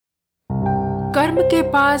कर्म के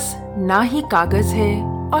पास ना ही कागज है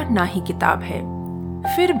और ना ही किताब है,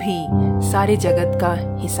 फिर भी सारे जगत का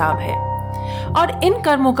हिसाब है। और इन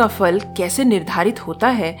कर्मों का फल कैसे निर्धारित होता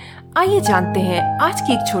है, आइए जानते हैं आज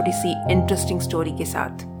की एक छोटी सी इंटरेस्टिंग स्टोरी के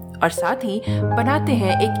साथ, और साथ ही बनाते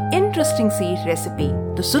हैं एक इंटरेस्टिंग सी रेसिपी।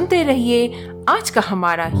 तो सुनते रहिए आज का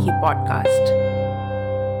हमारा ये podcast,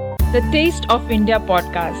 the taste of India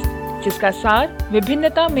podcast, जिसका सार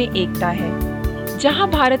विभिन्नता में एकता है, जहां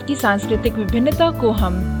भारत की सांस्कृतिक विभिन्नता को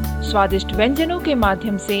हम स्वादिष्ट व्यंजनों के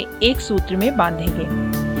माध्यम से एक सूत्र में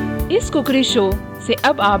बांधेंगे। इस कुकरी शो से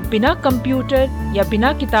अब आप बिना कंप्यूटर या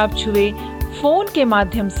बिना किताब छुए फोन के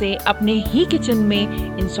माध्यम से अपने ही किचन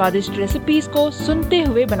में इन स्वादिष्ट रेसिपीज को सुनते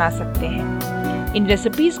हुए बना सकते हैं। इन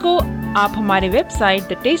रेसिपीज को आप हमारे वेबसाइट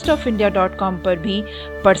thetasteofindia.com पर भी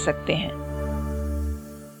पढ़ सकते हैं।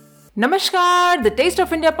 नमस्कार, the taste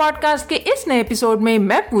of India podcast के इस नए एपिसोड में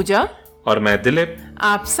मैं पूजा और मैं दिलीप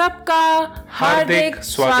आप सबका हार्दिक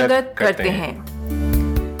स्वागत करते हैं।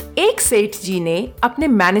 एक सेठ जी ने अपने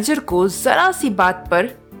मैनेजर को जरा सी बात पर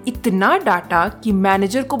इतना डांटा कि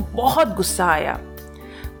मैनेजर को बहुत गुस्सा आया,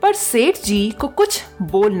 पर सेठ जी को कुछ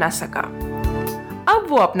बोल ना सका। अब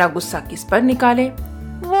वो अपना गुस्सा किस पर निकाले?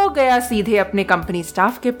 वो गया सीधे अपने कंपनी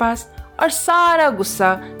स्टाफ के पास और सारा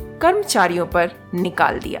गुस्सा कर्मचारियों पर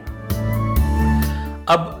निकाल दिया।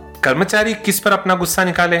 अब कर्मचारी किस पर अपना गुस्सा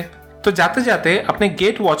निकाले? तो जाते जाते अपने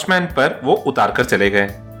गेट वॉचमैन पर वो उतार कर चले गए।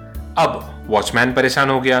 अब वॉचमैन परेशान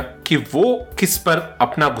हो गया कि वो किस पर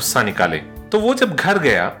अपना गुस्सा निकाले। तो वो जब घर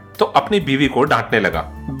गया तो अपनी बीवी को डांटने लगा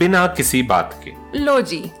बिना किसी बात के। लो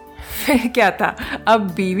जी, फिर क्या था,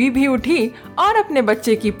 अब बीवी भी उठी और अपने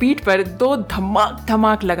बच्चे की पीठ पर दो धमाक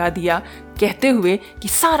धमाक लगा दिया, कहते हुए कि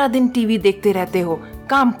सारा दिन टीवी देखते रहते हो,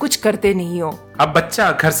 काम कुछ करते नहीं हो। अब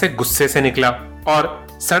बच्चा घर से गुस्से से निकला और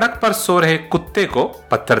सड़क पर सो रहे कुत्ते को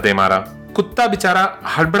पत्थर दे मारा। कुत्ता बेचारा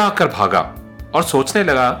हड़बड़ा कर भागा और सोचने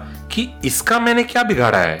लगा कि इसका मैंने क्या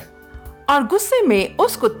बिगाड़ा है। और गुस्से में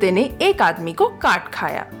उस कुत्ते ने एक आदमी को काट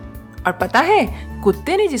खाया। और पता है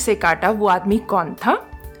कुत्ते ने जिसे काटा वो आदमी कौन था?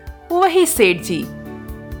 वही सेठ जी,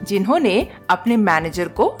 जिन्होंने अपने मैनेजर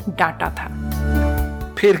को डांटा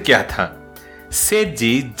था। फिर क्या था, सेठ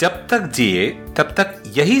जी जब तक जिए तब तक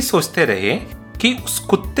यही सोचते रहे कि उस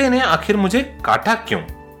कुत्ते ने आखिर मुझे काटा क्यों,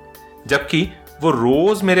 जबकि वो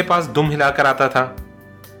रोज मेरे पास दुम हिलाकर आता था।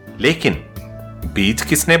 लेकिन बीज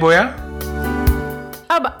किसने बोया?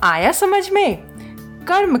 अब आया समझ में?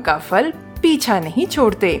 कर्म का फल पीछा नहीं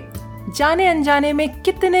छोड़ते। जाने अनजाने में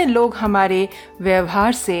कितने लोग हमारे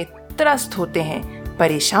व्यवहार से त्रस्त होते हैं,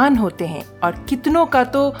 परेशान होते हैं, और कितनों का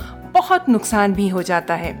तो बहुत नुकसान भी हो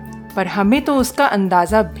जाता है, पर हमें तो उसका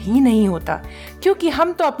अंदाजा भी नहीं होता, क्योंकि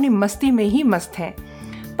हम तो अपनी मस्ती में ही मस्त हैं।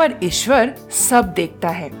 पर ईश्वर सब देखता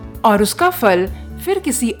है और उसका फल फिर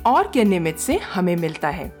किसी और के निमित्त से हमें मिलता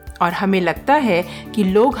है, और हमें लगता है कि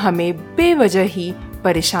लोग हमें बेवजह ही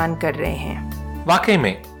परेशान कर रहे हैं। वाकई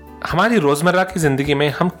में हमारी रोजमर्रा की जिंदगी में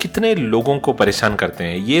हम कितने लोगों को परेशान करते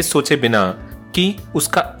हैं, ये सोचे बिना कि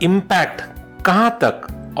उसका इम्पैक्ट कहां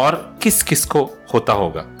तक और किस किस को होता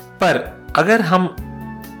होगा। पर अगर हम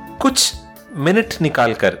कुछ मिनट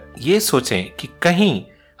निकालकर ये सोचें कि कहीं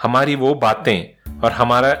हमारी वो बातें और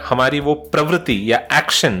हमारी वो प्रवृत्ति या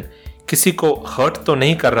एक्शन किसी को हर्ट तो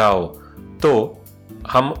नहीं कर रहा हो, तो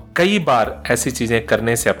हम कई बार ऐसी चीजें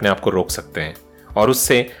करने से अपने आप को रोक सकते हैं, और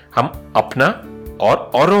उससे हम अपना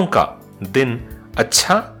और औरों का दिन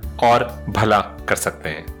अच्छा और भला कर सकते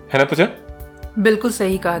हैं, है ना पूजा? बिल्कुल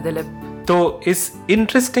सही कहा दिलीप। तो इस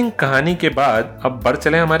इंटरेस्टिंग कहानी के बाद अब बढ़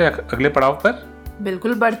चले हमारे अगले पड़ाव पर।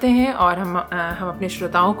 बिल्कुल बढ़ते हैं, और हम अपने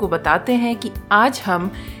श्रोताओं को बताते हैं कि आज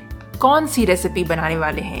हम कौन सी रेसिपी बनाने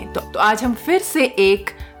वाले हैं। तो आज हम फिर से एक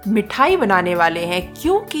मिठाई बनाने वाले हैं,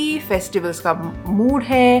 क्योंकि फेस्टिवल्स का मूड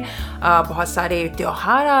है, बहुत सारे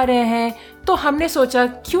त्योहार आ रहे हैं, तो हमने सोचा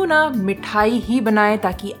क्यों ना मिठाई ही बनाएं,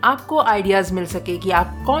 ताकि आपको आइडियाज मिल सके कि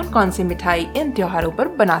आप कौन कौन सी मिठाई इन त्योहारों पर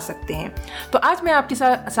बना सकते हैं। तो आज मैं आपके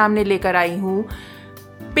सामने लेकर आई हूँ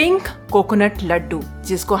पिंक कोकोनट लड्डू,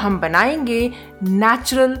 जिसको हम बनाएंगे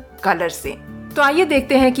नेचुरल कलर से। तो आइए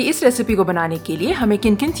देखते हैं कि इस रेसिपी को बनाने के लिए हमें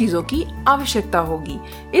किन किन चीज़ों की आवश्यकता होगी।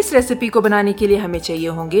 इस रेसिपी को बनाने के लिए हमें चाहिए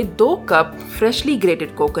होंगे 2 cup freshly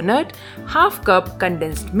grated coconut, half cup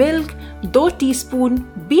condensed milk, 2 teaspoon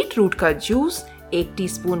beet root का जूस, 1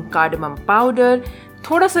 टीस्पून कार्डमम पाउडर,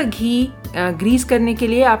 थोड़ा सा घी ग्रीस करने के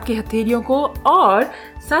लिए आपके हथेलियों को, और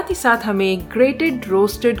साथ ही साथ हमें ग्रेटेड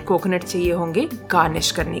रोस्टेड कोकोनट चाहिए होंगे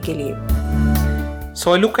गार्निश करने के लिए।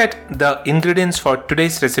 So look at the ingredients for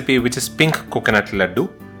today's recipe, which is pink coconut laddu.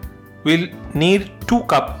 We'll need 2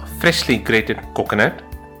 cup freshly grated coconut,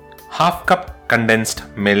 half cup condensed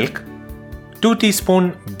milk, 2 teaspoon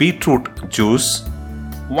beetroot juice,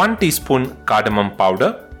 1 teaspoon cardamom powder,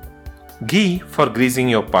 ghee for greasing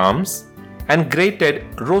your palms, and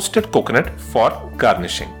grated roasted coconut for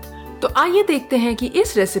garnishing. तो आइए देखते हैं कि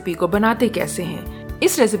इस recipe को बनाते कैसे हैं।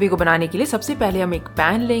 इस रेसिपी को बनाने के लिए सबसे पहले हम एक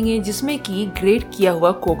पैन लेंगे जिसमें कि ग्रेट किया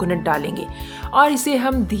हुआ कोकोनट डालेंगे और इसे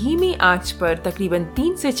हम धीमी आंच पर तकरीबन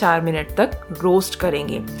 3 से 4 मिनट तक रोस्ट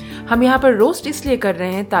करेंगे। हम यहाँ पर रोस्ट इसलिए कर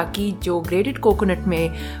रहे हैं ताकि जो ग्रेटेड कोकोनट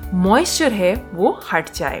में मॉइस्चर है वो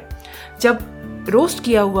हट जाए। जब रोस्ट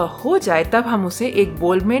किया हुआ हो जाए तब हम उसे एक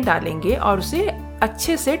बोल में डालेंगे और उसे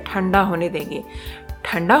अच्छे से ठंडा होने देंगे।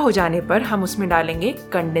 ठंडा हो जाने पर हम उसमें डालेंगे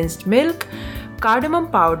कंडेंस्ड मिल्क, कार्डमम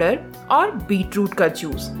पाउडर और बीटरूट का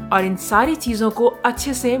जूस और इन सारी चीज़ों को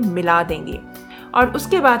अच्छे से मिला देंगे। और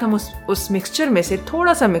उसके बाद हम उस मिक्सचर में से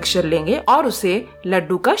थोड़ा सा मिक्सचर लेंगे और उसे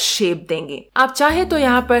लड्डू का शेप देंगे। आप चाहे तो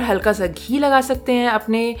यहाँ पर हल्का सा घी लगा सकते हैं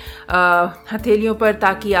अपने हथेलियों पर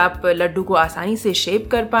ताकि आप लड्डू को आसानी से शेप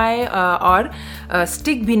कर पाए और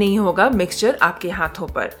स्टिक भी नहीं होगा मिक्सचर आपके हाथों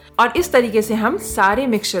पर। और इस तरीके से हम सारे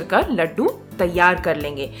मिक्सचर का लड्डू तैयार कर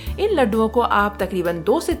लेंगे। इन लड्डुओं को आप तकरीबन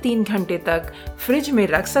 2 से 3 घंटे तक फ्रिज में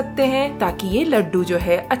रख सकते हैं ताकि ये लड्डू जो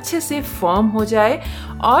है अच्छे से फर्म हो जाए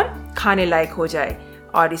और खाने लायक हो जाए।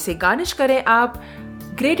 और इसे गार्निश करें आप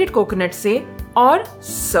ग्रेटेड कोकोनट से और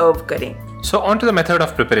सर्व करें। So on to the method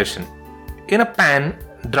of preparation. In a pan,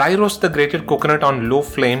 dry roast the grated coconut on low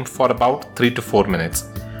flame for about 3 to 4 minutes.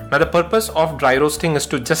 Now the purpose of dry roasting is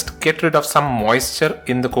to just get rid of some moisture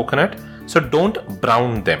in the coconut, so don't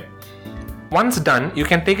brown them. Once done, you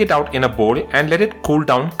can take it out in a bowl and let it cool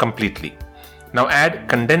down completely. Now add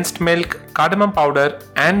condensed milk, cardamom powder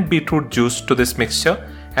and beetroot juice to this mixture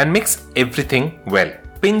and mix everything well.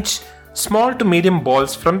 Pinch small to medium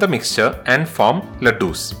balls from the mixture and form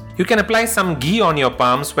laddus. You can apply some ghee on your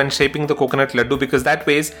palms when shaping the coconut laddu because that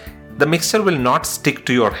way the mixture will not stick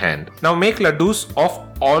to your hand. Now make laddus of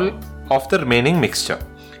all of the remaining mixture.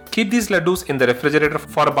 Keep these laddus in the refrigerator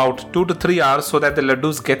for about 2 to 3 hours so that the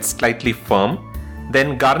laddus get slightly firm.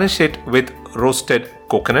 Then garnish it with roasted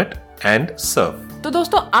coconut and serve. तो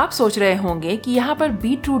दोस्तों आप सोच रहे होंगे कि यहाँ पर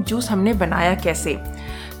beetroot juice हमने बनाया कैसे।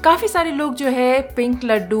 काफ़ी सारे लोग जो है पिंक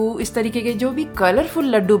लड्डू इस तरीके के जो भी कलरफुल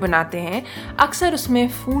लड्डू बनाते हैं अक्सर उसमें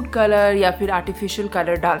फूड कलर या फिर आर्टिफिशियल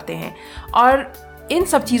कलर डालते हैं और इन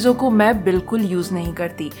सब चीज़ों को मैं बिल्कुल यूज़ नहीं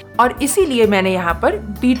करती और इसीलिए मैंने यहाँ पर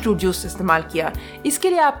बीटरूट जूस इस्तेमाल किया। इसके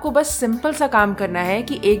लिए आपको बस सिंपल सा काम करना है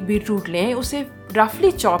कि एक बीटरूट लें, उसे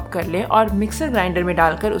रफली चॉप कर लें और मिक्सर ग्राइंडर में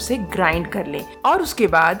डालकर उसे ग्राइंड कर लें और उसके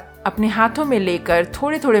बाद अपने हाथों में लेकर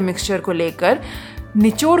थोड़े थोड़े मिक्सचर को लेकर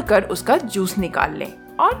निचोड़ कर उसका जूस निकाल लें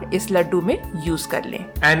और इस लड्डू में यूज कर लें।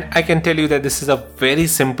 And I can tell you that this is a very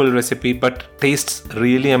simple recipe but tastes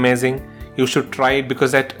really amazing. You should try it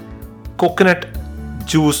because that coconut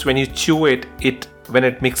juice, when you chew it, when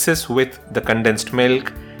it mixes with the condensed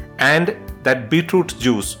milk and that beetroot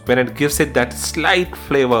juice, when it gives it that slight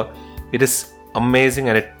flavor, it is amazing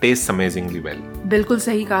and it tastes amazingly well. बिल्कुल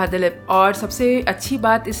सही कहा दिलीप। और सबसे अच्छी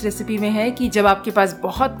बात इस recipe में है कि जब आपके पास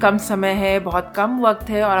बहुत कम समय है, बहुत कम वक्त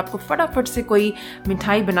है और आपको फटाफट से कोई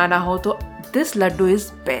मिठाई बनाना हो तो this laddu is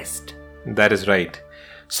best. That is right.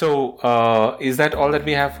 So, is that all that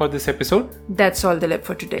we have for this episode? That's all Dilip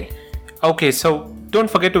for today. Okay, so don't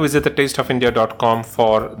forget to visit thetasteofindia.com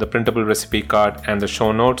for the printable recipe card and the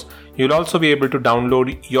show notes. You'll also be able to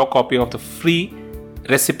download your copy of the free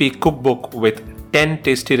recipe cookbook with 10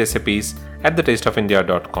 tasty recipes at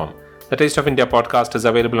thetasteofindia.com. The Taste of India podcast is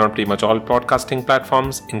available on pretty much all podcasting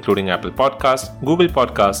platforms, including Apple Podcasts, Google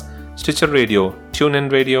Podcasts, Stitcher Radio,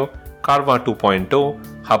 TuneIn Radio, Carva 2.0,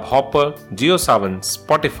 Hubhopper, JioSaavn,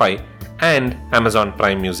 Spotify, and Amazon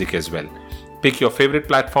Prime Music as well. Pick your favorite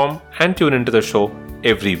platform and tune into the show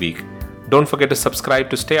every week. Don't forget to subscribe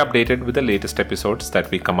to stay updated with the latest episodes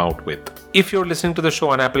that we come out with. If you're listening to the show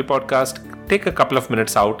on Apple Podcast, take a couple of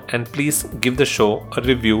minutes out and please give the show a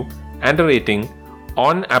review and a rating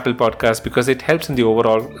on Apple Podcast because it helps in the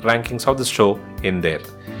overall rankings of the show in there.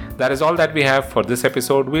 That is all that we have for this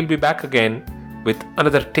episode. We'll be back again with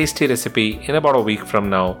another tasty recipe in about a week from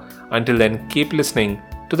now. Until then, keep listening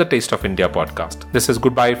to the Taste of India podcast. This is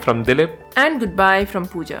goodbye from Dilip. And goodbye from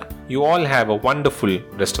Pooja. You all have a wonderful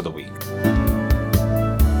rest of the week.